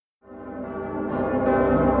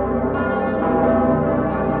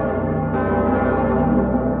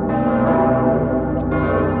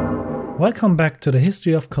Welcome back to the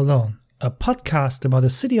History of Cologne, a podcast about the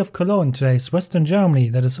city of Cologne in today's Western Germany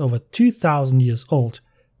that is over 2,000 years old.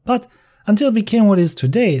 But until it became what it is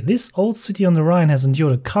today, this old city on the Rhine has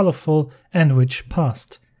endured a colorful and rich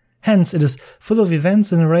past. Hence, it is full of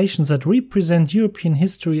events and narrations that represent European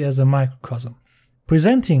history as a microcosm.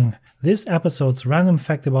 Presenting this episode's random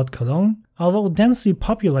fact about Cologne, although densely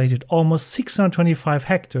populated, almost 625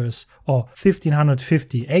 hectares or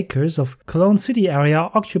 1,550 acres of Cologne city area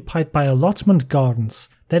are occupied by allotment gardens.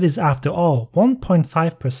 That is, after all,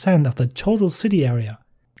 1.5% of the total city area.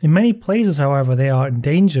 In many places, however, they are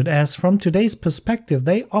endangered as, from today's perspective,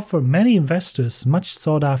 they offer many investors much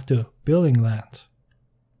sought after building land.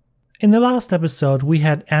 In the last episode, we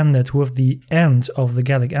had ended with the end of the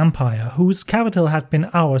Gallic Empire, whose capital had been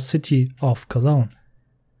our city of Cologne.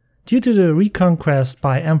 Due to the reconquest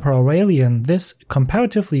by Emperor Aurelian, this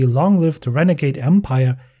comparatively long-lived renegade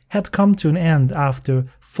empire had come to an end after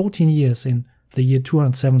 14 years in the year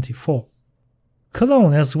 274.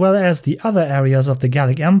 Cologne, as well as the other areas of the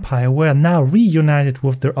Gallic Empire, were now reunited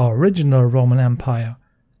with their original Roman Empire.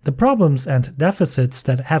 The problems and deficits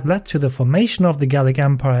that had led to the formation of the Gallic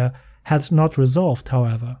Empire had not resolved,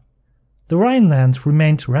 however. The Rhineland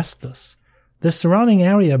remained restless. The surrounding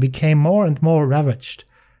area became more and more ravaged.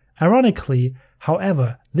 Ironically,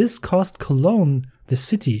 however, this caused Cologne, the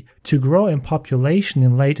city, to grow in population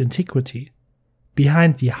in late antiquity.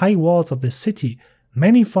 Behind the high walls of the city,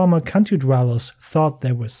 many former country dwellers thought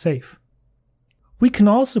they were safe. We can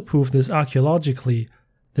also prove this archaeologically.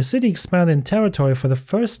 The city expanded in territory for the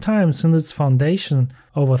first time since its foundation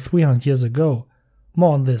over 300 years ago.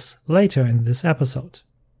 More on this later in this episode.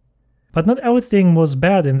 But not everything was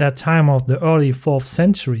bad in that time of the early 4th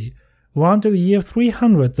century. Around the year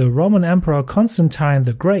 300, the Roman Emperor Constantine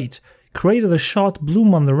the Great created a short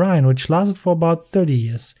bloom on the Rhine which lasted for about 30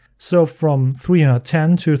 years, so from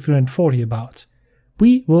 310 to 340 about.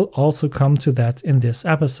 We will also come to that in this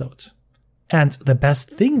episode. And the best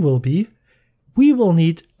thing will be, we will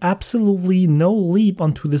need absolutely no leap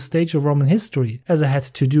onto the stage of Roman history, as I had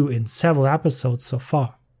to do in several episodes so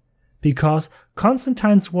far. Because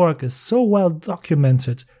Constantine's work is so well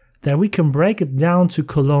documented that we can break it down to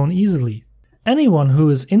Cologne easily. Anyone who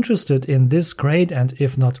is interested in this great and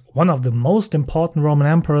if not one of the most important Roman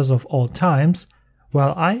emperors of all times,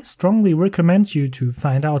 well, I strongly recommend you to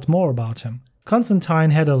find out more about him.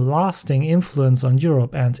 Constantine had a lasting influence on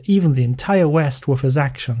Europe and even the entire West with his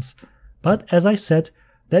actions. But as I said,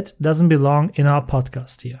 that doesn't belong in our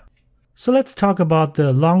podcast here. So let's talk about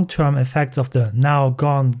the long-term effects of the now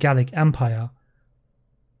gone Gallic Empire.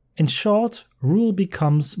 In short, rule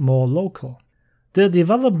becomes more local. The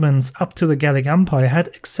developments up to the Gallic Empire had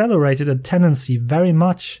accelerated a tendency very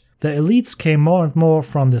much. The elites came more and more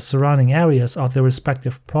from the surrounding areas of their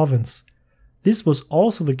respective province. This was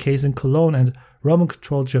also the case in Cologne and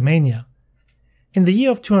Roman-controlled Germania. In the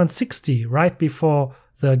year of 260, right before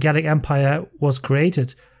the Gallic Empire was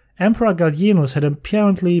created, Emperor Gallienus had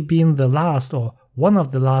apparently been the last or one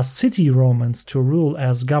of the last city Romans to rule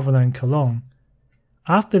as governor in Cologne.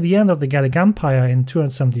 After the end of the Gallic Empire in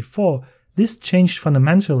 274, this changed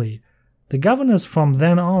fundamentally. The governors from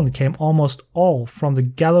then on came almost all from the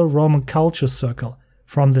Gallo-Roman culture circle,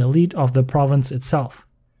 from the elite of the province itself.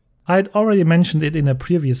 I had already mentioned it in a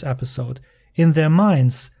previous episode. In their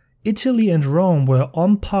minds, Italy and Rome were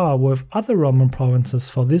on par with other Roman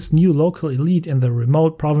provinces for this new local elite in the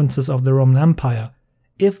remote provinces of the Roman Empire.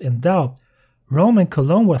 If in doubt, Rome and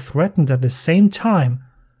Cologne were threatened at the same time.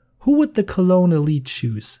 Who would the Cologne elite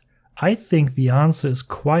choose? I think the answer is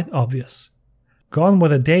quite obvious. Gone were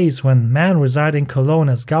the days when men residing in Cologne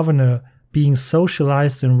as governor, being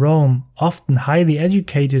socialized in Rome, often highly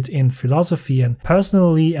educated in philosophy and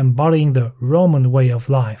personally embodying the Roman way of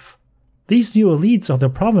life. These new elites of the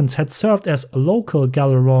province had served as local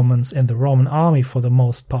Gallo-Romans in the Roman army for the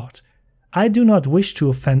most part. I do not wish to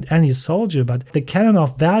offend any soldier, but the canon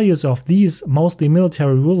of values of these mostly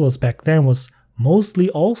military rulers back then was mostly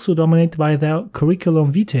also dominated by their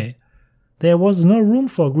curriculum vitae. There was no room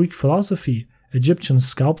for Greek philosophy, Egyptian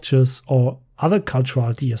sculptures, or other cultural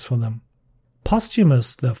ideas for them.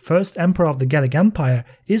 Postumus, the first emperor of the Gallic Empire,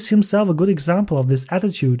 is himself a good example of this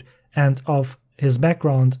attitude and of his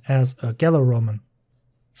background as a Gallo-Roman.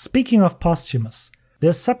 Speaking of Postumus,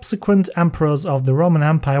 the subsequent emperors of the Roman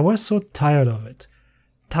Empire were so tired of it.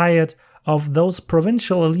 Tired of those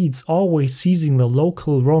provincial elites always seizing the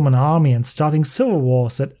local Roman army and starting civil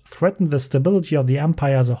wars that threatened the stability of the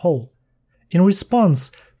empire as a whole. In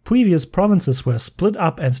response, previous provinces were split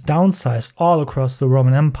up and downsized all across the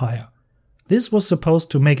Roman Empire. This was supposed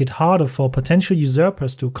to make it harder for potential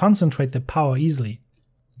usurpers to concentrate their power easily.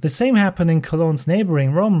 The same happened in Cologne's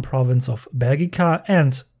neighboring Roman province of Belgica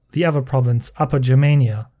and the other province, Upper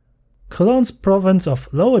Germania. Cologne's province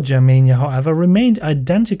of Lower Germania, however, remained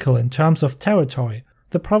identical in terms of territory.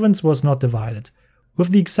 The province was not divided. With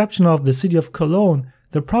the exception of the city of Cologne,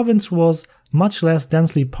 the province was much less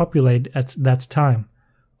densely populated at that time.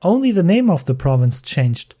 Only the name of the province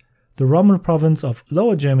changed. The Roman province of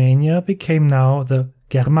Lower Germania became now the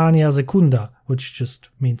Germania Secunda, which just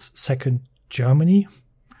means Second Germany.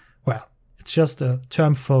 Well, it's just a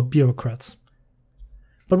term for bureaucrats.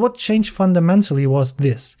 But what changed fundamentally was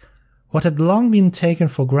this. What had long been taken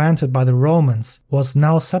for granted by the Romans was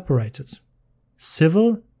now separated.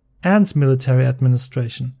 Civil and military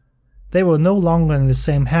administration. They were no longer in the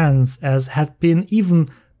same hands as had been even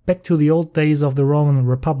back to the old days of the Roman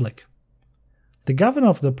Republic. The governor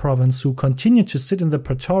of the province, who continued to sit in the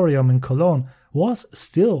praetorium in Cologne, was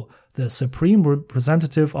still the supreme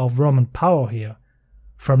representative of Roman power here.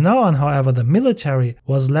 From now on, however, the military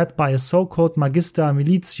was led by a so-called magister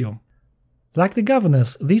militium. Like the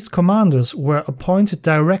governors, these commanders were appointed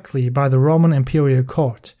directly by the Roman imperial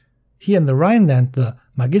court. Here in the Rhineland, the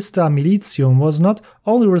magister militium was not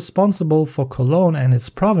only responsible for Cologne and its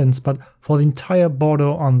province, but for the entire border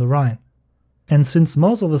on the Rhine. And since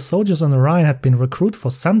most of the soldiers on the Rhine had been recruited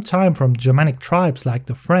for some time from Germanic tribes like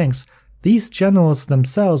the Franks, these generals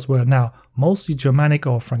themselves were now mostly Germanic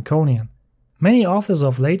or Franconian. Many authors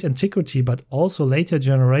of late antiquity, but also later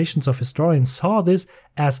generations of historians, saw this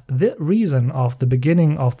as the reason of the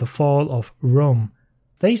beginning of the fall of Rome.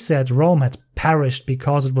 They said Rome had perished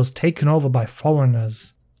because it was taken over by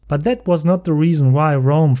foreigners. But that was not the reason why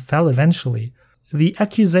Rome fell eventually. The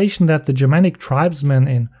accusation that the Germanic tribesmen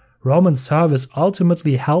in Roman service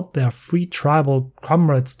ultimately helped their free tribal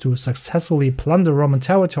comrades to successfully plunder Roman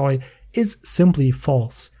territory is simply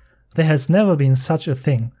false. There has never been such a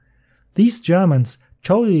thing. These Germans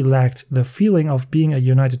totally lacked the feeling of being a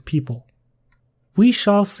united people. We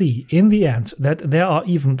shall see in the end that there are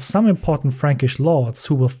even some important Frankish lords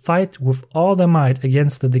who will fight with all their might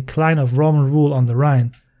against the decline of Roman rule on the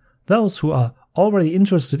Rhine. Those who are already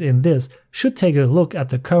interested in this should take a look at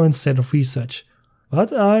the current state of research.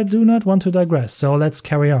 But I do not want to digress, so let's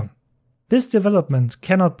carry on. This development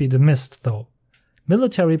cannot be dismissed, though.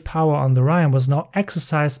 Military power on the Rhine was now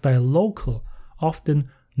exercised by local, often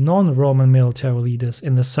non-Roman military leaders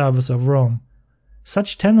in the service of Rome.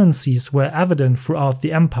 Such tendencies were evident throughout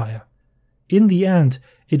the empire. In the end,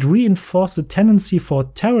 it reinforced the tendency for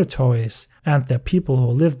territories and their people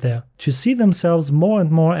who lived there to see themselves more and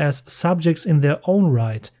more as subjects in their own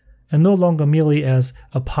right, and no longer merely as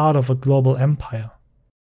a part of a global empire.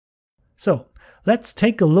 So, let's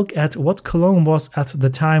take a look at what Cologne was at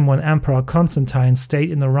the time when Emperor Constantine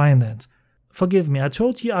stayed in the Rhineland. Forgive me, I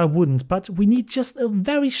told you I wouldn't, but we need just a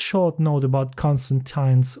very short note about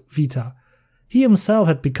Constantine's vita. He himself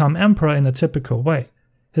had become emperor in a typical way.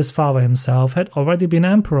 His father himself had already been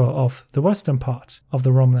emperor of the western part of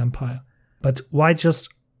the Roman Empire. But why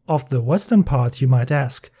just of the western part, you might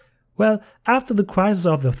ask? Well, after the crisis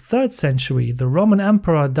of the 3rd century, the Roman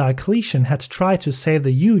Emperor Diocletian had tried to save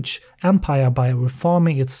the huge empire by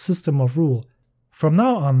reforming its system of rule. From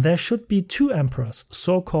now on, there should be 2 emperors,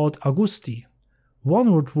 so-called Augusti.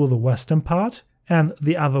 One would rule the western part, and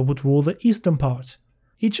the other would rule the eastern part.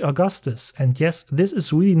 Each Augustus, and yes, this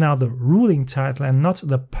is really now the ruling title and not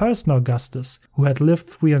the person Augustus, who had lived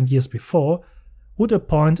 300 years before, would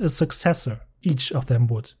appoint a successor. Each of them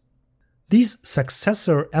would. These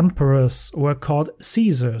successor emperors were called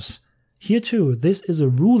Caesars. Here too, this is a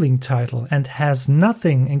ruling title and has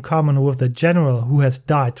nothing in common with the general who had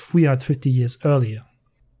died 350 years earlier.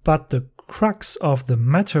 But the crux of the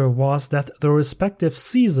matter was that the respective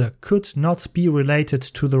Caesar could not be related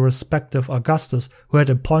to the respective Augustus who had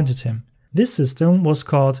appointed him. This system was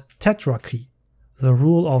called tetrarchy, the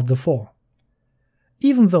rule of the 4.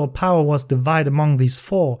 Even though power was divided among these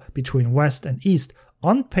 4 between West and East,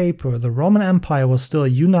 on paper the Roman Empire was still a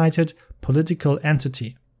united political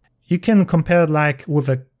entity. You can compare it like with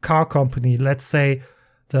a car company. Let's say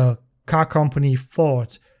the car company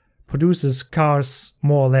Ford produces cars,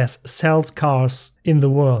 more or less sells cars in the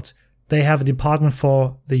world. They have a department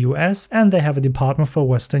for the US and they have a department for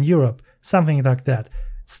Western Europe, something like that.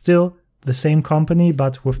 Still the same company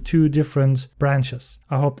but with 2 different branches.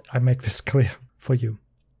 I hope I make this clear for you.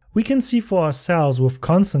 We can see for ourselves with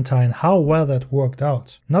Constantine how well that worked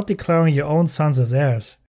out, not declaring your own sons as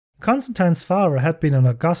heirs. Constantine's father had been an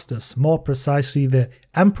Augustus, more precisely the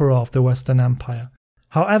emperor of the Western Empire.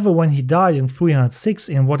 However, when he died in 306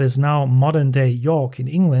 in what is now modern-day York in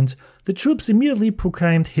England, the troops immediately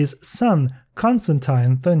proclaimed his son,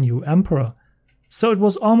 Constantine, the new emperor. So it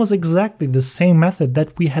was almost exactly the same method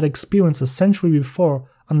that we had experienced a century before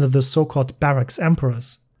under the so-called barracks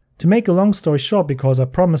emperors. To make a long story short, because I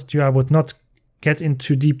promised you I would not get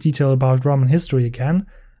into deep detail about Roman history again,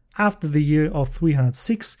 after the year of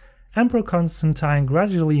 306, Emperor Constantine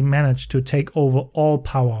gradually managed to take over all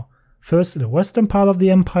power, first in the western part of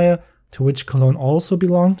the empire, to which Cologne also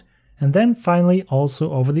belonged, and then finally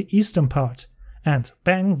also over the eastern part. And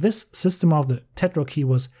bang, this system of the tetrarchy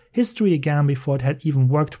was history again before it had even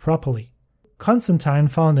worked properly. Constantine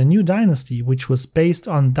found a new dynasty which was based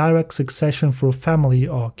on direct succession through family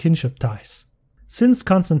or kinship ties. Since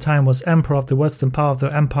Constantine was emperor of the western part of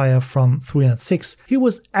the empire from 306, he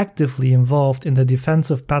was actively involved in the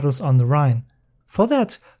defensive battles on the Rhine. For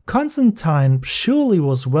that, Constantine surely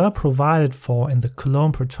was well provided for in the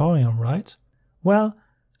Cologne Praetorium, right? Well,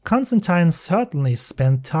 Constantine certainly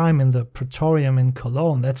spent time in the Praetorium in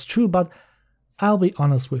Cologne, that's true, but I'll be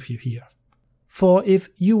honest with you here. For if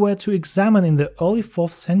you were to examine in the early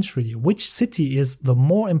 4th century which city is the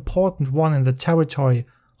more important one in the territory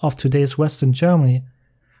of today's Western Germany,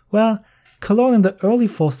 well, Cologne in the early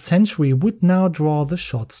 4th century would now draw the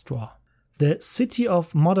short straw. The city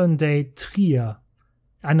of modern-day Trier,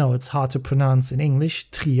 I know it's hard to pronounce in English,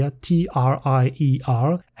 Trier,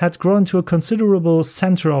 T-R-I-E-R, had grown to a considerable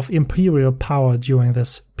center of imperial power during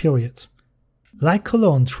this period. Like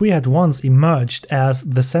Cologne, Trier had once emerged as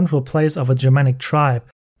the central place of a Germanic tribe,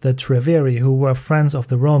 the Treveri, who were friends of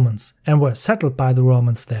the Romans and were settled by the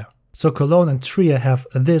Romans there. So Cologne and Trier have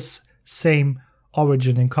this same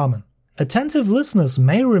origin in common. Attentive listeners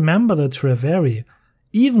may remember the Treveri.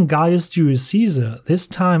 Even Gaius Julius Caesar, this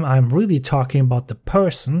time I'm really talking about the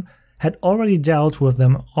person, had already dealt with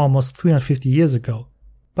them almost 350 years ago.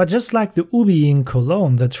 But just like the Ubii in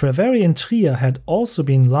Cologne, the Treveri in Trier had also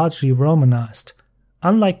been largely Romanized.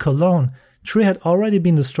 Unlike Cologne, Trier had already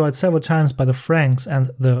been destroyed several times by the Franks and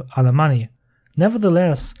the Alemanni.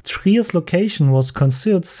 Nevertheless, Trier's location was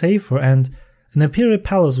considered safer and an imperial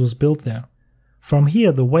palace was built there. From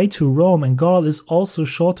here, the way to Rome and Gaul is also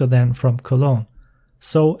shorter than from Cologne.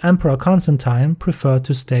 So Emperor Constantine preferred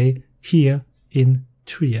to stay here in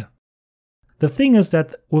Trier. The thing is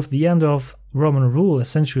that with the end of Roman rule a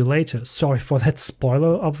century later, sorry for that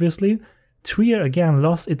spoiler obviously, Trier again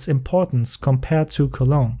lost its importance compared to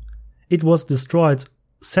Cologne. It was destroyed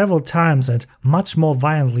several times and much more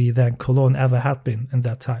violently than Cologne ever had been in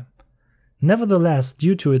that time. Nevertheless,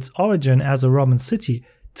 due to its origin as a Roman city,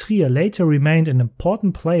 Trier later remained an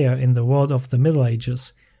important player in the world of the Middle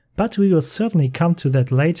Ages, but we will certainly come to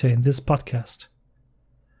that later in this podcast.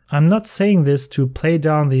 I'm not saying this to play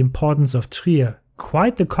down the importance of Trier,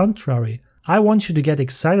 quite the contrary. I want you to get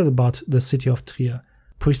excited about the city of Trier,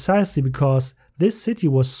 precisely because this city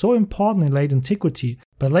was so important in late antiquity,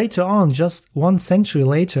 but later on, just 1 century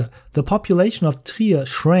later, the population of Trier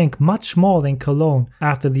shrank much more than Cologne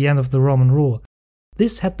after the end of the Roman rule.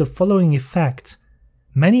 This had the following effect.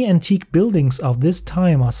 Many antique buildings of this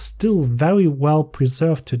time are still very well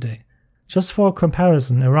preserved today. Just for a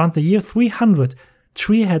comparison, around the year 300,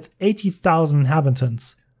 Trier had 80,000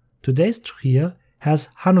 inhabitants. Today's Trier has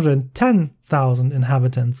 110,000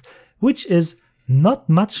 inhabitants, which is not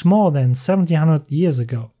much more than 1700 years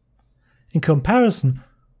ago. In comparison,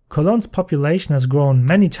 Cologne's population has grown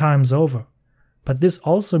many times over. But this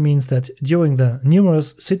also means that during the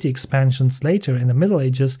numerous city expansions later in the Middle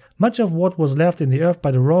Ages, much of what was left in the earth by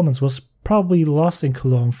the Romans was probably lost in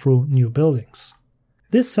Cologne through new buildings.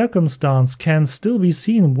 This circumstance can still be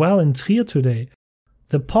seen well in Trier today.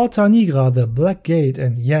 The Porta Nigra, the Black Gate,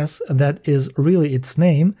 and yes, that is really its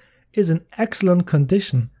name, is in excellent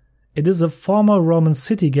condition. It is a former Roman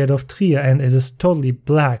city gate of Trier and it is totally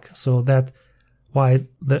black, so that's why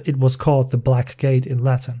it was called the Black Gate in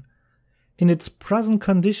Latin. In its present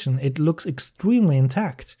condition, it looks extremely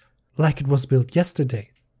intact, like it was built yesterday.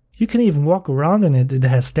 You can even walk around in it. It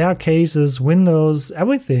has staircases, windows,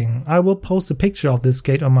 everything. I will post a picture of this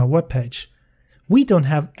gate on my webpage. We don't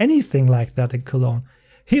have anything like that in Cologne.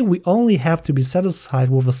 Here we only have to be satisfied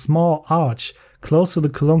with a small arch close to the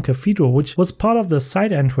Cologne Cathedral, which was part of the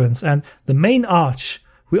side entrance, and the main arch,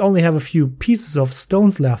 we only have a few pieces of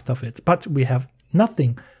stones left of it, but we have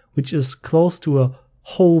nothing which is close to a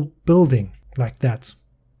whole building like that.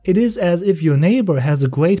 It is as if your neighbor has a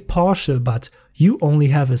great Porsche, but you only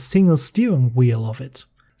have a single steering wheel of it.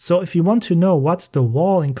 So if you want to know what the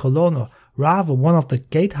wall in Cologne, or rather one of the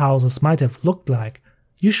gatehouses, might have looked like,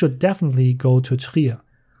 you should definitely go to Trier.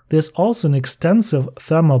 There's also an extensive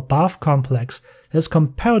thermal bath complex that is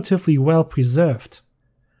comparatively well preserved.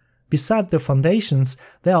 Beside the foundations,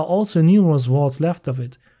 there are also numerous walls left of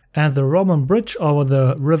it, and the Roman bridge over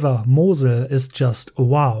the river Mosel is just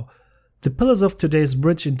wow. The pillars of today's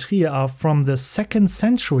bridge in Trier are from the 2nd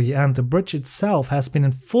century, and the bridge itself has been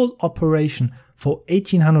in full operation for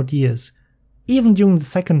 1800 years. Even during the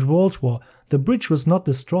Second World War, the bridge was not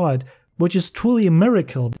destroyed, which is truly a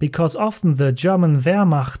miracle because often the German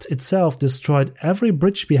Wehrmacht itself destroyed every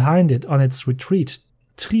bridge behind it on its retreat.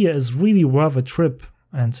 Trier is really worth a trip,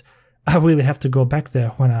 and I really have to go back there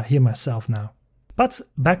when I hear myself now. But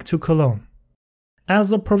back to Cologne. As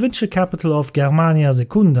the provincial capital of Germania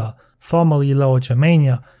Secunda, formerly Lower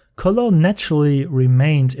Germania, Cologne naturally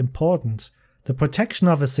remained important. The protection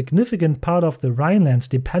of a significant part of the Rhineland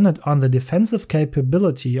depended on the defensive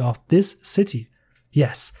capability of this city.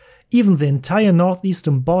 Yes, even the entire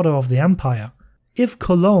northeastern border of the empire. If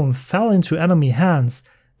Cologne fell into enemy hands,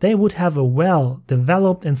 they would have a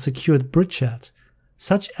well-developed and secured bridgehead.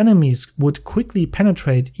 Such enemies would quickly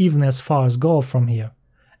penetrate even as far as Gaul from here.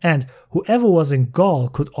 And whoever was in Gaul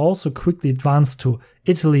could also quickly advance to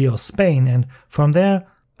Italy or Spain, and from there,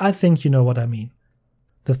 I think you know what I mean.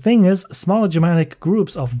 The thing is, smaller Germanic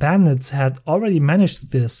groups of bandits had already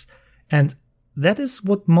managed this, and that is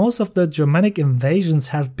what most of the Germanic invasions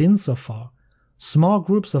have been so far. Small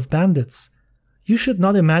groups of bandits. You should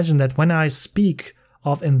not imagine that when I speak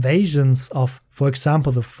of invasions of, for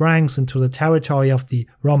example, the Franks into the territory of the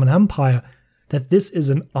Roman Empire, that this is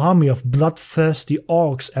an army of bloodthirsty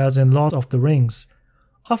orcs as in Lord of the Rings.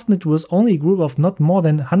 Often it was only a group of not more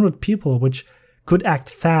than 100 people which could act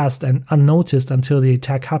fast and unnoticed until the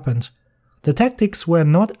attack happened. The tactics were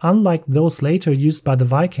not unlike those later used by the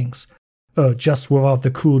Vikings, just without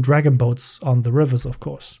the cool dragon boats on the rivers, of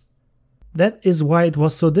course. That is why it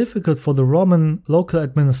was so difficult for the Roman local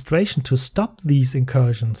administration to stop these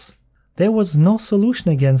incursions. There was no solution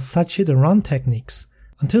against such hit-and-run techniques.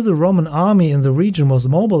 Until the Roman army in the region was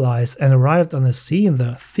mobilized and arrived on the scene,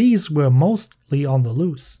 the thieves were mostly on the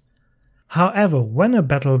loose. However, when a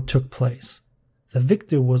battle took place, the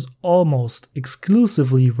victor was almost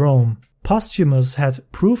exclusively Rome. Postumus had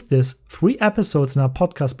proved this 3 episodes in our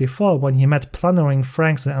podcast before when he met plundering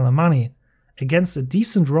Franks in Alemanni against a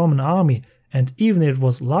decent Roman army, and even if it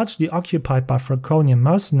was largely occupied by Franconian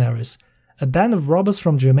mercenaries, a band of robbers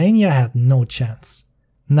from Germania had no chance.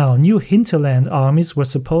 Now, new hinterland armies were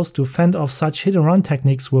supposed to fend off such hit-and-run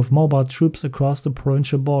techniques with mobile troops across the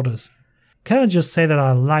provincial borders. Can I just say that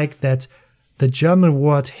I like that the German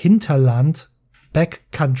word Hinterland, back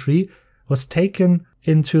country, was taken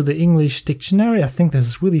into the English dictionary? I think this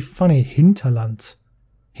is really funny. Hinterland.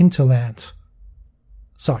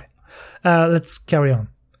 Sorry. Let's carry on.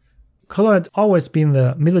 Cologne had always been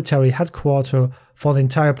the military headquarters for the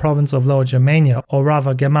entire province of Lower Germania, or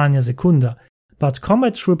rather Germania Secunda, but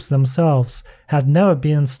combat troops themselves had never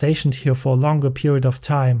been stationed here for a longer period of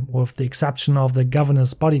time, with the exception of the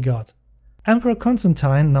governor's bodyguard. Emperor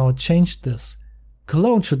Constantine now changed this.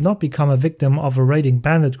 Cologne should not become a victim of a raiding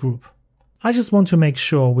bandit group. I just want to make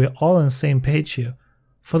sure we're all on the same page here.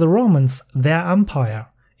 For the Romans, their empire,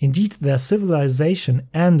 indeed their civilization,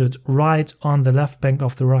 ended right on the left bank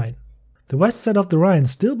of the Rhine. The west side of the Rhine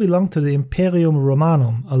still belonged to the Imperium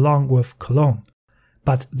Romanum along with Cologne.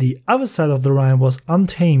 But the other side of the Rhine was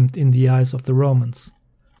untamed in the eyes of the Romans.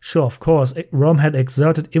 Sure, of course, Rome had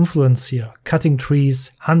exerted influence here, cutting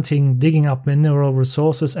trees, hunting, digging up mineral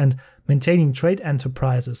resources and maintaining trade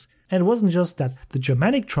enterprises. And it wasn't just that the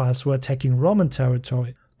Germanic tribes were attacking Roman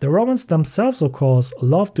territory. The Romans themselves, of course,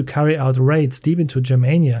 loved to carry out raids deep into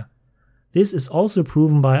Germania. This is also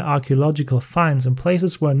proven by archaeological finds in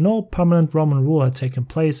places where no permanent Roman rule had taken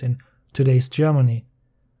place in today's Germany.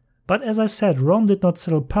 But as I said, Rome did not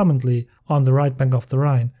settle permanently on the right bank of the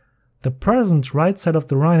Rhine. The present right side of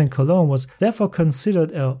the Rhine in Cologne was therefore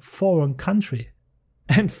considered a foreign country.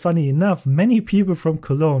 And funny enough, many people from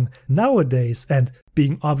Cologne nowadays, and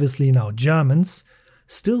being obviously now Germans,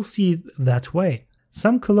 still see it that way.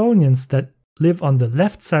 Some Colognians that live on the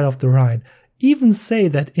left side of the Rhine even say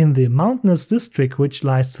that in the mountainous district which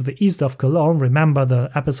lies to the east of Cologne, remember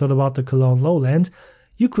the episode about the Cologne lowland,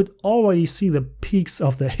 you could already see the peaks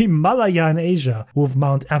of the Himalaya in Asia with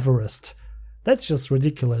Mount Everest. That's just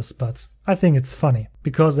ridiculous, but I think it's funny,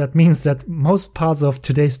 because that means that most parts of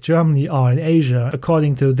today's Germany are in Asia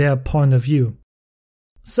according to their point of view.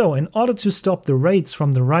 So, in order to stop the raids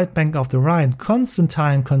from the right bank of the Rhine,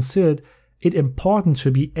 Constantine considered it important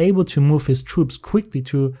to be able to move his troops quickly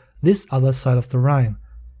to this other side of the Rhine.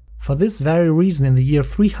 For this very reason, in the year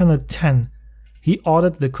 310, he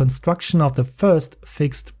ordered the construction of the first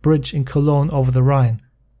fixed bridge in Cologne over the Rhine.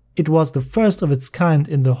 It was the first of its kind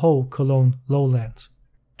in the whole Cologne lowland.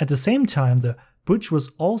 At the same time, the bridge was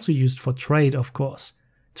also used for trade, of course.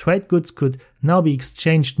 Trade goods could now be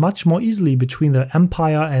exchanged much more easily between the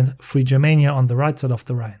Empire and Free Germania on the right side of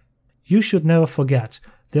the Rhine. you should never forget,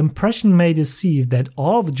 the impression may deceive that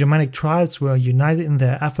all the Germanic tribes were united in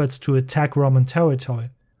their efforts to attack Roman territory.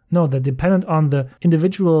 No, they depended on the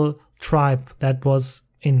individual tribe that was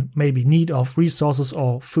in maybe need of resources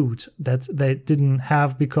or food that they didn't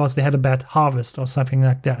have because they had a bad harvest or something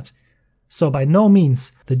like that. So by no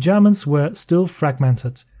means the Germans were still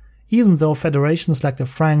fragmented, even though federations like the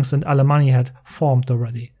Franks and Alemanni had formed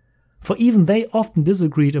already. For even they often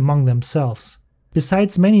disagreed among themselves.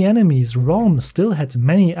 Besides many enemies, Rome still had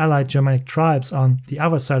many allied Germanic tribes on the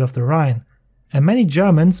other side of the Rhine, and many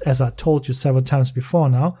Germans, as I told you several times before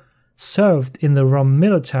now, served in the Roman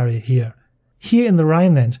military here. Here in the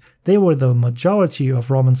Rhineland, they were the majority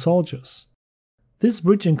of Roman soldiers. This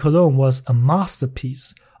bridge in Cologne was a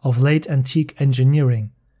masterpiece of late antique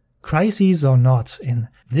engineering. Crises or not, in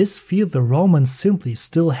this field the Romans simply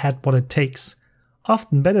still had what it takes,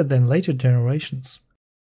 often better than later generations.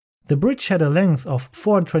 The bridge had a length of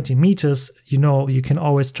 420 meters, you can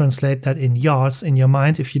always translate that in yards in your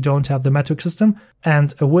mind if you don't have the metric system,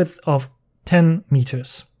 and a width of 10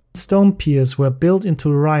 meters. Stone piers were built into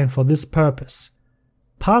the Rhine for this purpose.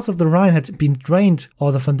 Parts of the Rhine had been drained,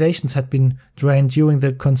 or the foundations had been drained during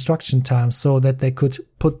the construction time so that they could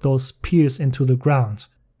put those piers into the ground.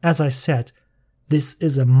 As I said, this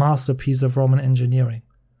is a masterpiece of Roman engineering.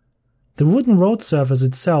 The wooden road surface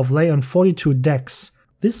itself lay on 42 decks.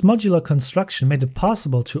 This modular construction made it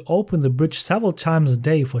possible to open the bridge several times a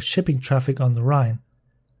day for shipping traffic on the Rhine.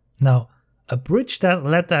 Now, a bridge that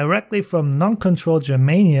led directly from non-controlled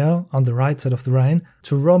Germania on the right side of the Rhine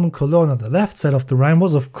to Roman Cologne on the left side of the Rhine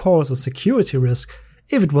was of course a security risk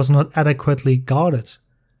if it was not adequately guarded.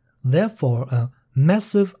 Therefore, a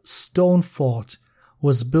massive stone fort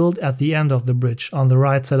was built at the end of the bridge on the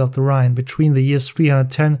right side of the Rhine between the years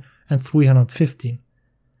 310 and 315.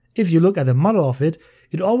 If you look at a model of it,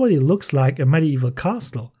 it already looks like a medieval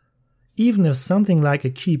castle, even if something like a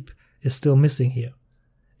keep is still missing here.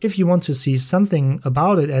 If you want to see something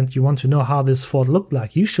about it and you want to know how this fort looked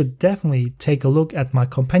like, you should definitely take a look at my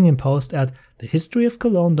companion post at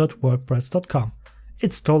thehistoryofcologne.wordpress.com.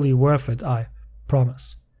 It's totally worth it, I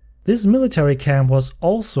promise. This military camp was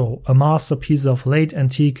also a masterpiece of late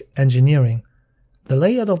antique engineering. The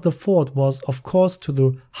layout of the fort was, of course, to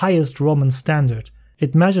the highest Roman standard.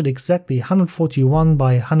 It measured exactly 141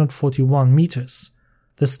 by 141 meters.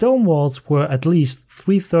 The stone walls were at least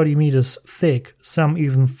 330 meters thick, some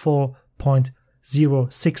even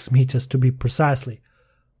 4.06 meters to be precisely.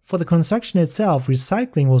 For the construction itself,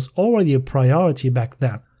 recycling was already a priority back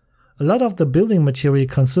then. A lot of the building material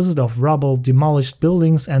consisted of rubble, demolished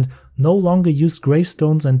buildings, and no longer used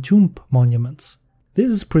gravestones and tomb monuments.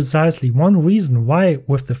 This is precisely one reason why,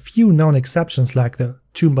 with the few known exceptions like the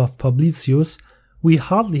tomb of Publicius, we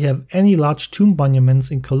hardly have any large tomb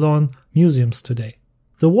monuments in Cologne museums today.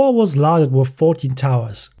 The wall was larded with 14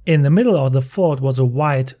 towers. In the middle of the fort was a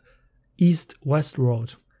wide east-west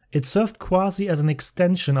road. It served quasi as an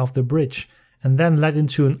extension of the bridge and then led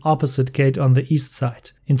into an opposite gate on the east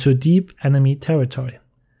side, into deep enemy territory.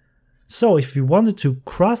 So if you wanted to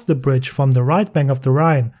cross the bridge from the right bank of the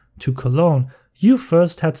Rhine to Cologne, you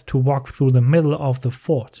first had to walk through the middle of the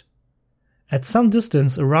fort. At some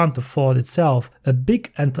distance around the fort itself, a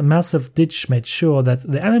big and massive ditch made sure that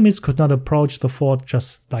the enemies could not approach the fort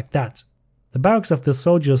just like that. The barracks of the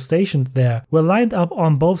soldiers stationed there were lined up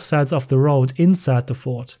on both sides of the road inside the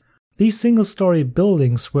fort. These single-story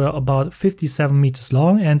buildings were about 57 meters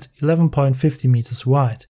long and 11.50 meters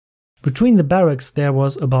wide. Between the barracks there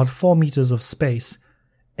was about 4 meters of space,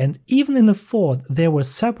 and even in the fort there were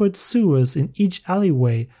separate sewers in each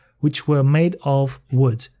alleyway which were made of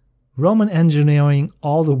wood. Roman engineering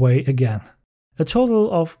all the way again. A total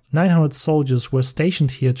of 900 soldiers were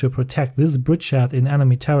stationed here to protect this bridgehead in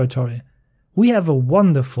enemy territory. We have a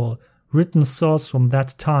wonderful written source from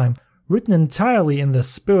that time, written entirely in the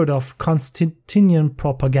spirit of Constantinian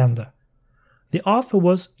propaganda. The author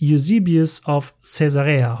was Eusebius of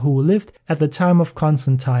Caesarea, who lived at the time of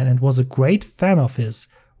Constantine and was a great fan of his.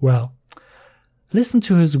 Well, listen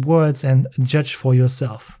to his words and judge for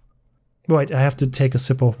yourself. Wait, I have to take a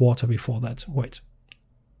sip of water before that. Wait.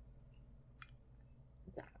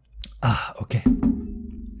 Okay.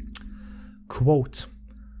 Quote: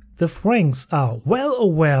 "The Franks are well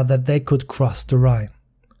aware that they could cross the Rhine.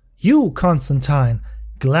 You, Constantine,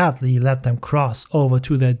 gladly let them cross over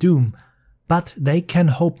to their doom, but they can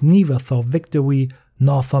hope neither for victory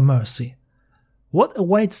nor for mercy. What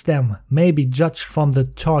awaits them may be judged from the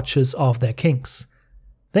torches of their kings.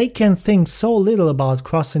 They can think so little about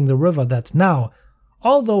crossing the river that now,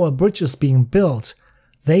 although a bridge is being built,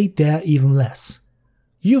 they dare even less.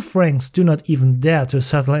 You Franks do not even dare to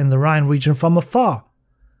settle in the Rhine region from afar.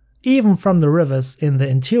 Even from the rivers in the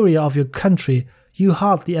interior of your country, you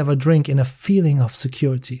hardly ever drink in a feeling of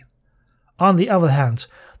security. On the other hand,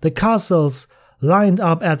 the castles lined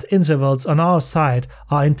up at intervals on our side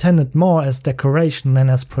are intended more as decoration than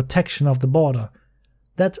as protection of the border.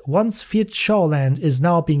 That once feared shoreland is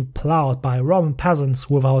now being plowed by Roman peasants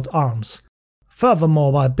without arms.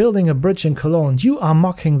 Furthermore, by building a bridge in Cologne, you are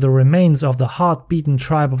mocking the remains of the hard-beaten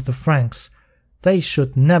tribe of the Franks. They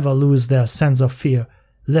should never lose their sense of fear,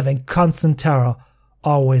 live in constant terror,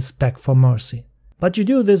 always beg for mercy. But you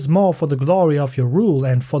do this more for the glory of your rule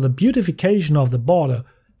and for the beautification of the border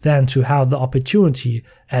than to have the opportunity,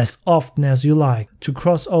 as often as you like, to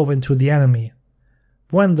cross over into the enemy.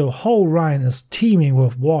 When the whole Rhine is teeming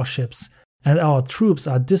with warships and our troops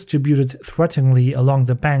are distributed threateningly along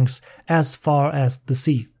the banks as far as the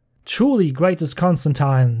sea. Truly, greatest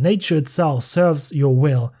Constantine, nature itself serves your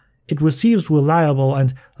will. It receives reliable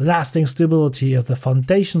and lasting stability if the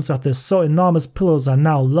foundations of the so enormous pillars are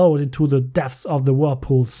now lowered into the depths of the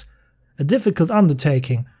whirlpools. A difficult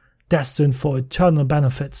undertaking, destined for eternal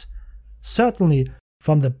benefit. Certainly,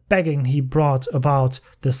 from the begging he brought about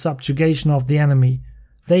the subjugation of the enemy,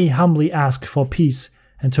 they humbly asked for peace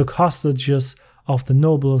and took hostages of the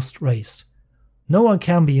noblest race. No one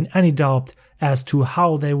can be in any doubt as to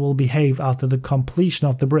how they will behave after the completion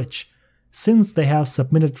of the bridge, since they have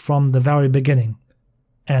submitted from the very beginning."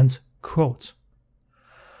 End quote.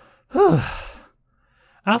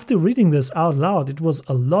 After reading this out loud, it was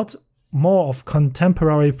a lot more of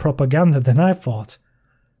contemporary propaganda than I thought.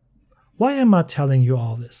 Why am I telling you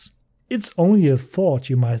all this? It's only a thought,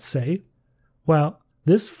 you might say. Well,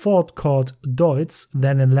 this fort called Deutz,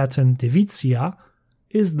 then in Latin Divizia,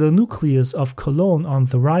 is the nucleus of Cologne on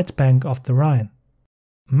the right bank of the Rhine.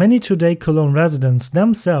 Many today Cologne residents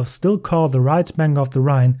themselves still call the right bank of the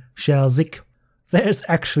Rhine Schersig. There is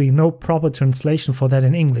actually no proper translation for that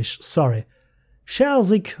in English, sorry.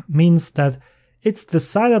 Schersig means that it's the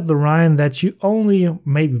side of the Rhine that you only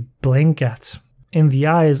maybe blink at. In the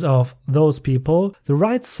eyes of those people, the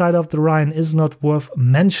right side of the Rhine is not worth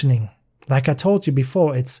mentioning. Like I told you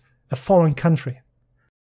before, it's a foreign country.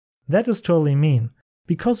 That is totally mean.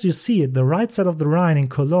 Because you see, the right side of the Rhine in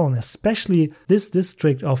Cologne, especially this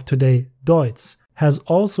district of today, Deutz, has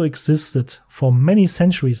also existed for many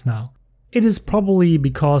centuries now. It is probably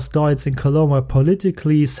because Deutz and Cologne were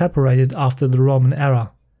politically separated after the Roman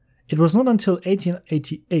era. It was not until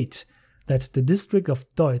 1888 that the district of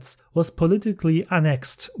Deutz was politically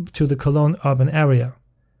annexed to the Cologne urban area.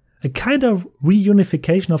 A kind of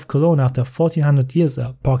reunification of Cologne after 1400 years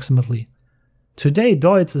approximately. Today,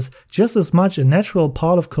 Deutz is just as much a natural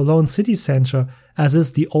part of Cologne city center as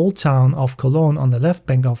is the old town of Cologne on the left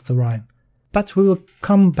bank of the Rhine. But we will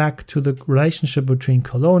come back to the relationship between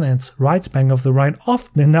Cologne and its right bank of the Rhine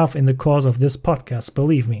often enough in the course of this podcast,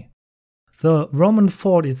 believe me. The Roman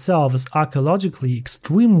fort itself is archaeologically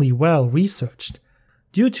extremely well researched.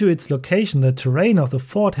 Due to its location, the terrain of the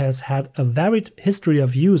fort has had a varied history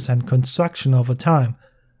of use and construction over time.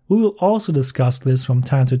 We will also discuss this from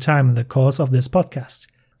time to time in the course of this podcast.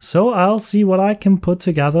 So I'll see what I can put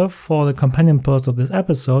together for the companion post of this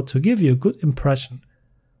episode to give you a good impression.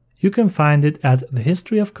 You can find it at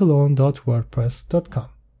thehistoryofcologne.wordpress.com.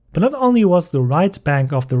 But not only was the right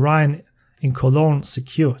bank of the Rhine in Cologne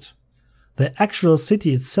secured, the actual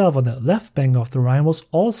city itself on the left bank of the Rhine was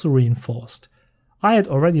also reinforced. I had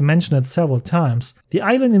already mentioned it several times. The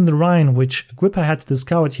island in the Rhine, which Agrippa had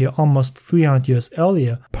discovered here almost 300 years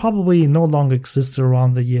earlier, probably no longer existed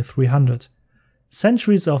around the year 300.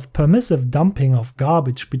 Centuries of permissive dumping of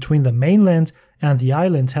garbage between the mainland and the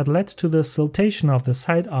island had led to the siltation of the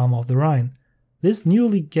side arm of the Rhine. This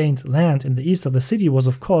newly gained land in the east of the city was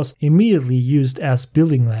of course immediately used as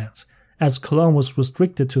building land, as Cologne was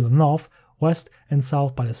restricted to the north, west and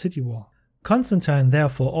south by the city wall. Constantine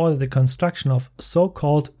therefore ordered the construction of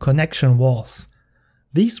so-called connection walls.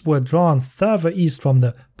 These were drawn further east from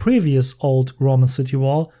the previous old Roman city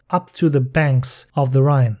wall up to the banks of the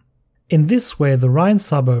Rhine. In this way, the Rhine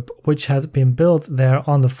suburb, which had been built there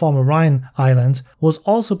on the former Rhine island, was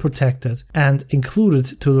also protected and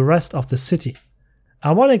included to the rest of the city.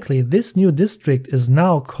 Ironically, this new district is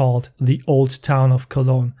now called the Old Town of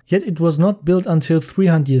Cologne, yet it was not built until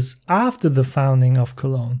 300 years after the founding of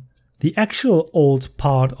Cologne. The actual old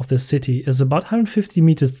part of the city is about 150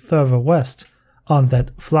 meters further west, on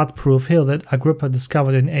that flood-proof hill that Agrippa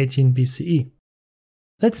discovered in 18 BCE.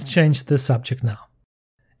 Let's change the subject now.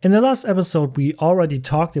 In the last episode we already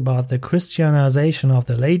talked about the Christianization of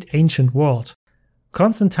the late ancient world.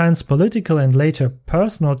 Constantine's political and later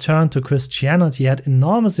personal turn to Christianity had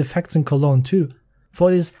enormous effects in Cologne too.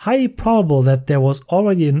 for it is highly probable that there was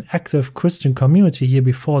already an active Christian community here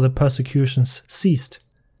before the persecutions ceased.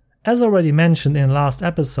 As already mentioned in last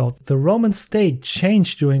episode, the Roman state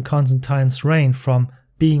changed during Constantine's reign from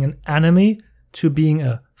being an enemy to being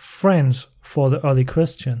a friend for the early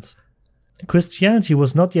Christians. Christianity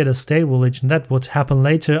was not yet a state religion. That would happen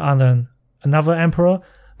later under another emperor,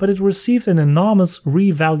 but it received an enormous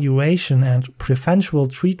revaluation and preferential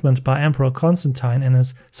treatment by Emperor Constantine and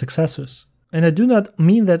his successors. And I do not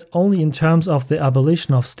mean that only in terms of the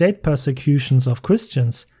abolition of state persecutions of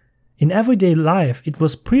Christians. In everyday life, it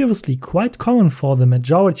was previously quite common for the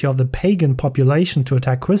majority of the pagan population to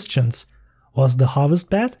attack Christians. Was the harvest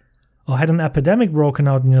bad? Or had an epidemic broken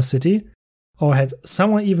out in your city? Or had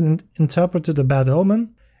someone even interpreted a bad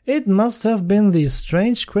omen? It must have been these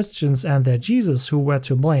strange Christians and their Jesus who were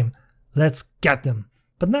to blame. Let's get them.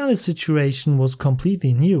 But now the situation was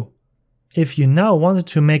completely new. If you now wanted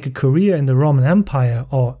to make a career in the Roman Empire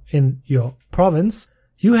or in your province,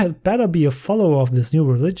 you had better be a follower of this new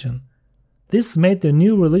religion. This made the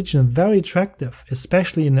new religion very attractive,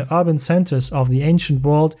 especially in the urban centers of the ancient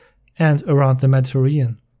world and around the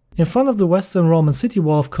Mediterranean. In front of the western Roman city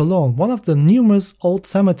wall of Cologne, one of the numerous old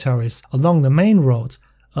cemeteries along the main road,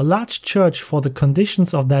 a large church for the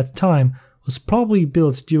conditions of that time was probably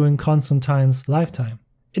built during Constantine's lifetime.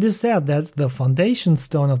 It is said that the foundation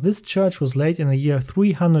stone of this church was laid in the year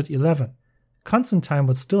 311. Constantine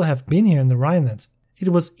would still have been here in the Rhineland. It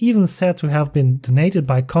was even said to have been donated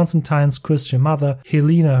by Constantine's Christian mother,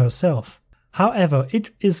 Helena herself. However,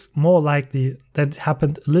 it is more likely that it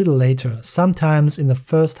happened a little later, sometimes in the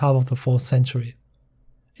first half of the 4th century.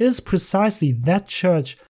 It is precisely that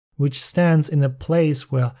church which stands in a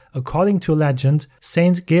place where, according to legend,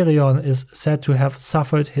 Saint Gereon is said to have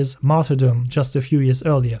suffered his martyrdom just a few years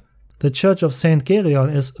earlier. The church of Saint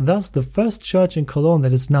Gereon is thus the first church in Cologne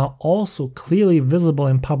that is now also clearly visible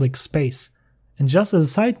in public space. And just as a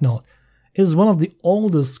side note, it is one of the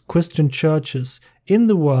oldest Christian churches in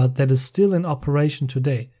the world that is still in operation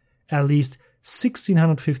today, at least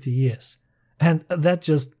 1650 years. And that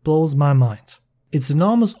just blows my mind. Its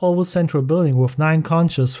enormous oval central building with 9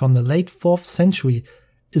 conches from the late 4th century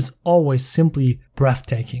is always simply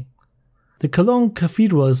breathtaking. The Cologne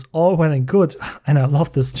Cathedral is all well and good, and I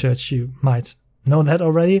love this church, you might know that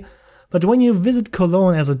already, but when you visit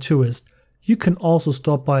Cologne as a tourist, you can also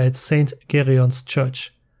stop by at St. Gereon's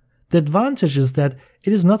church. The advantage is that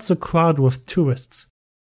it is not so crowded with tourists.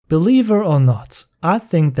 Believer or not, I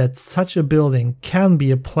think that such a building can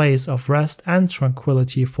be a place of rest and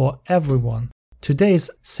tranquility for everyone. Today's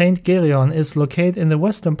St. Gereon is located in the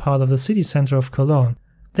western part of the city center of Cologne.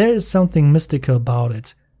 There is something mystical about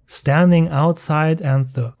it. Standing outside and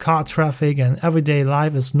the car traffic and everyday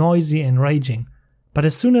life is noisy and raging. But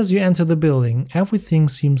as soon as you enter the building, everything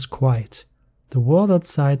seems quiet. The world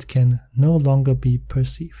outside can no longer be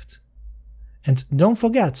perceived. And don't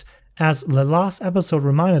forget, as the last episode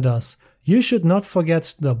reminded us, you should not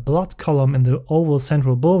forget the blood column in the oval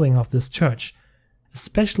central building of this church,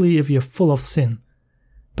 especially if you're full of sin.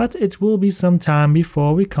 But it will be some time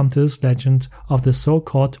before we come to this legend of the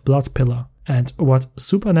so-called blood pillar and what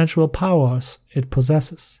supernatural powers it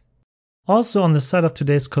possesses. Also on the site of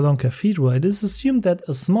today's Cologne Cathedral, it is assumed that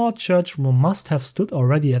a small church room must have stood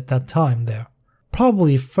already at that time there.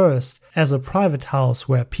 Probably first as a private house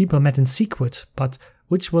where people met in secret, but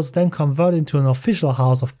which was then converted into an official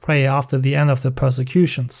house of prayer after the end of the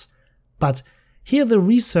persecutions. But here the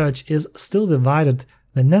research is still divided,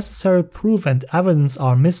 the necessary proof and evidence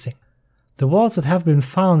are missing. The walls that have been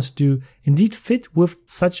found do indeed fit with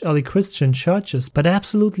such early Christian churches, but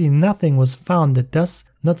absolutely nothing was found that does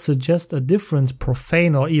not suggest a different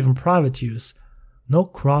profane or even private use. No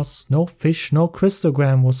cross, no fish, no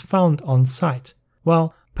Christogram was found on site.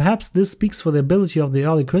 Well, perhaps this speaks for the ability of the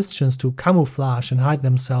early Christians to camouflage and hide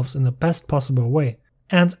themselves in the best possible way.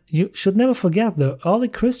 And you should never forget the early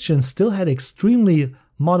Christians still had extremely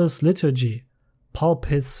modest liturgy.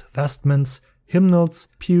 Pulpits, vestments, hymnals,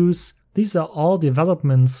 pews, these are all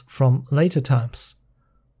developments from later times.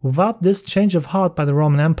 Without this change of heart by the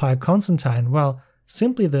Roman Empire Constantine, well,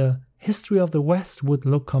 simply the history of the West would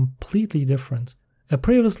look completely different. A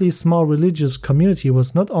previously small religious community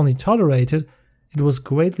was not only tolerated, it was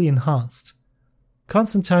greatly enhanced.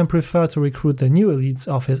 Constantine preferred to recruit the new elites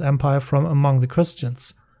of his empire from among the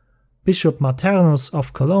Christians. Bishop Maternus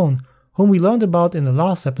of Cologne, whom we learned about in the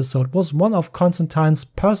last episode, was one of Constantine's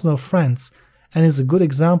personal friends and is a good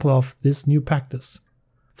example of this new practice.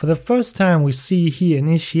 For the first time we see here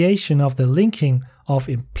initiation of the linking of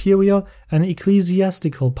imperial and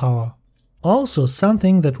ecclesiastical power. Also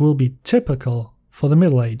something that will be typical for the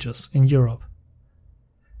Middle Ages in Europe.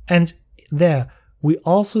 And there, we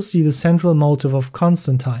also see the central motive of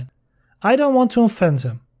Constantine. I don't want to offend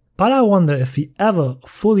him, but I wonder if he ever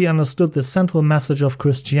fully understood the central message of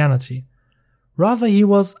Christianity. Rather, he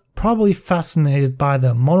was probably fascinated by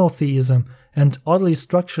the monotheism and orderly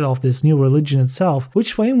structure of this new religion itself,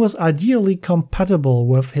 which for him was ideally compatible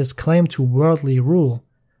with his claim to worldly rule.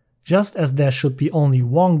 Just as there should be only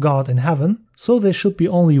one God in heaven, so there should be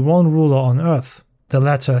only one ruler on earth. The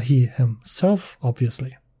latter he himself,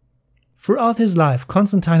 obviously. Throughout his life,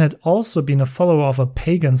 Constantine had also been a follower of a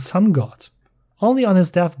pagan sun god. Only on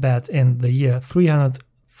his deathbed in the year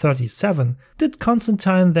 337 did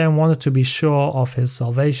Constantine then want to be sure of his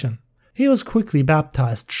salvation. He was quickly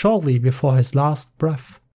baptized shortly before his last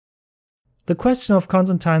breath. The question of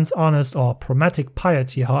Constantine's honest or pragmatic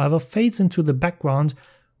piety, however, fades into the background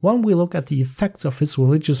when we look at the effects of his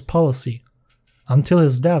religious policy. Until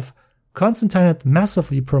his death, Constantine had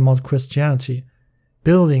massively promoted Christianity,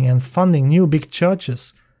 building and funding new big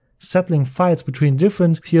churches, settling fights between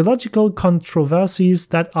different theological controversies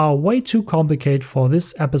that are way too complicated for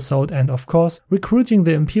this episode, and of course recruiting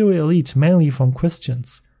the imperial elite mainly from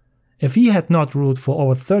Christians. If he had not ruled for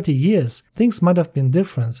over 30 years, things might have been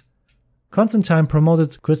different. Constantine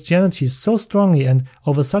promoted Christianity so strongly and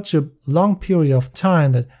over such a long period of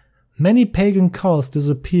time that many pagan cults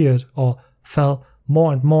disappeared or fell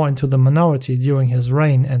more and more into the minority during his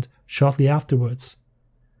reign and shortly afterwards.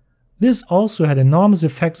 This also had enormous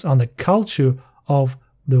effects on the culture of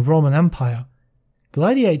the Roman Empire.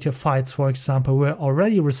 Gladiator fights, for example, were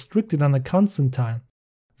already restricted under Constantine.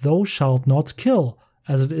 "Thou shalt not kill,"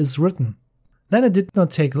 as it is written. Then it did not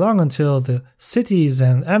take long until the cities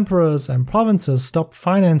and emperors and provinces stopped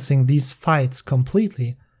financing these fights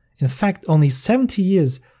completely. In fact, only 70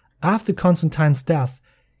 years after Constantine's death,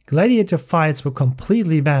 gladiator fights were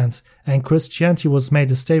completely banned and Christianity was made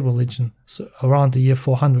a state religion, so around the year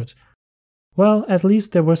 400. Well, at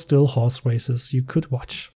least there were still horse races you could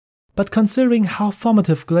watch. But considering how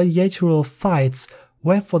formative gladiatorial fights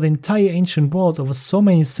were for the entire ancient world over so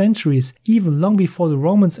many centuries, even long before the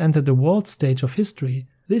Romans entered the world stage of history,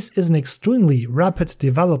 this is an extremely rapid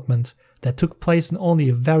development that took place in only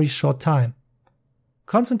a very short time.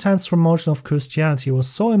 Constantine's promotion of Christianity was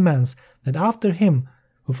so immense that after him,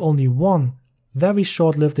 with only one very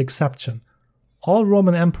short-lived exception, all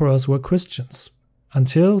Roman emperors were Christians,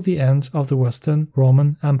 until the end of the Western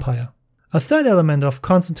Roman Empire. A third element of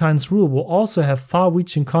Constantine's rule will also have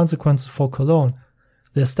far-reaching consequences for Cologne: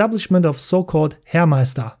 the establishment of so-called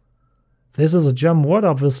Heermeister. This is a German word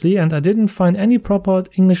obviously, and I didn't find any proper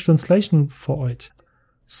English translation for it.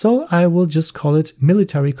 So I will just call it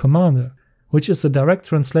military commander, which is a direct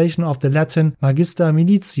translation of the Latin Magister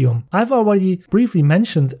Militium. I've already briefly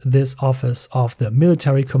mentioned this office of the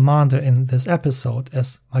military commander in this episode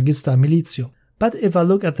as Magister Militium. But if I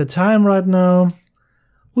look at the time right now,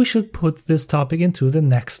 we should put this topic into the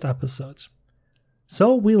next episode.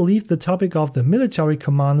 So we'll leave the topic of the military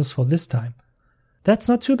commanders for this time. That's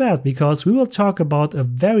not too bad, because we will talk about a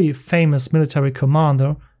very famous military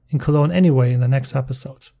commander in Cologne anyway in the next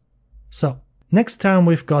episode. So, next time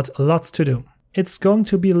we've got lots to do. It's going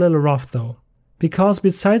to be a little rough though, because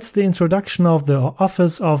besides the introduction of the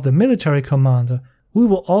office of the military commander, we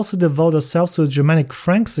will also devote ourselves to the Germanic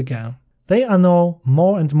Franks again. They are now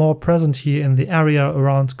more and more present here in the area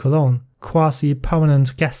around Cologne,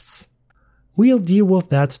 quasi-permanent guests. We'll deal with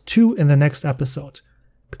that too in the next episode,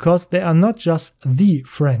 because they are not just the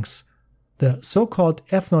Franks. The so-called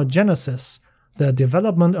ethnogenesis, the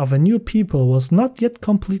development of a new people, was not yet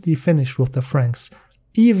completely finished with the Franks,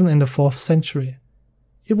 even in the 4th century.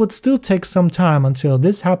 It would still take some time until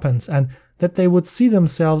this happens and that they would see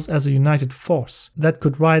themselves as a united force that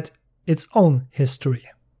could write its own history.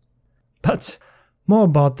 But more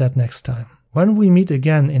about that next time, when we meet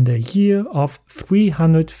again in the year of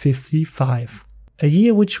 355, a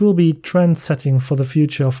year which will be trend-setting for the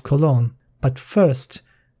future of Cologne. But first,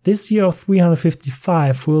 this year of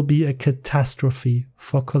 355 will be a catastrophe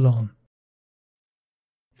for Cologne.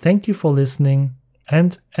 Thank you for listening,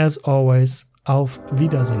 and as always, auf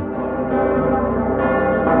Wiedersehen.